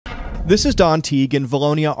This is Teague in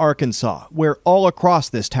Volonia, Arkansas, where all across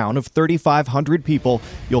this town of 3,500 people,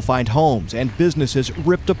 you'll find homes and businesses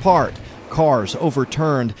ripped apart, cars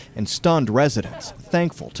overturned, and stunned residents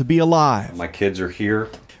thankful to be alive. My kids are here.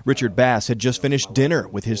 Richard Bass had just finished dinner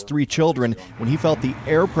with his 3 children when he felt the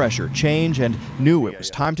air pressure change and knew it was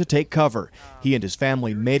time to take cover. He and his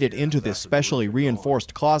family made it into this specially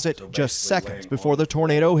reinforced closet just seconds before the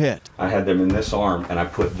tornado hit. I had them in this arm and I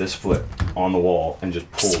put this foot on the wall and just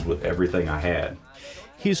pulled with everything I had.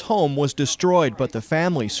 His home was destroyed, but the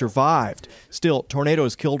family survived. Still,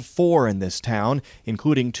 tornadoes killed 4 in this town,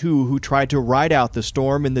 including 2 who tried to ride out the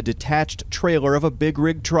storm in the detached trailer of a big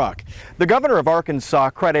rig truck. The governor of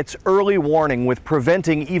Arkansas credits early warning with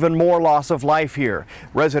preventing even more loss of life here.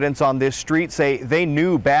 Residents on this street say they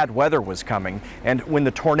knew bad weather was coming, and when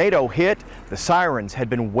the tornado hit, the sirens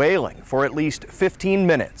had been wailing for at least 15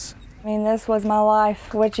 minutes. I mean, this was my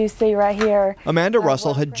life, what you see right here. Amanda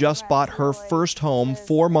Russell had just bought her first home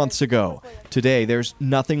 4 months ago. Today, there's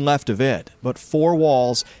nothing left of it but 4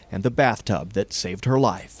 walls and the bathtub that saved her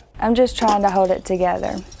life. I'm just trying to hold it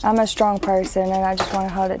together. I'm a strong person and I just want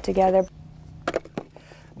to hold it together.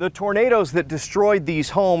 The tornadoes that destroyed these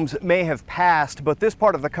homes may have passed, but this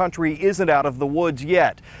part of the country isn't out of the woods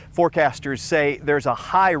yet. Forecasters say there's a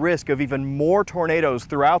high risk of even more tornadoes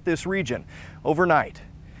throughout this region overnight.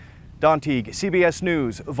 Teague, CBS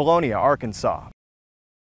News, Volonia, Arkansas.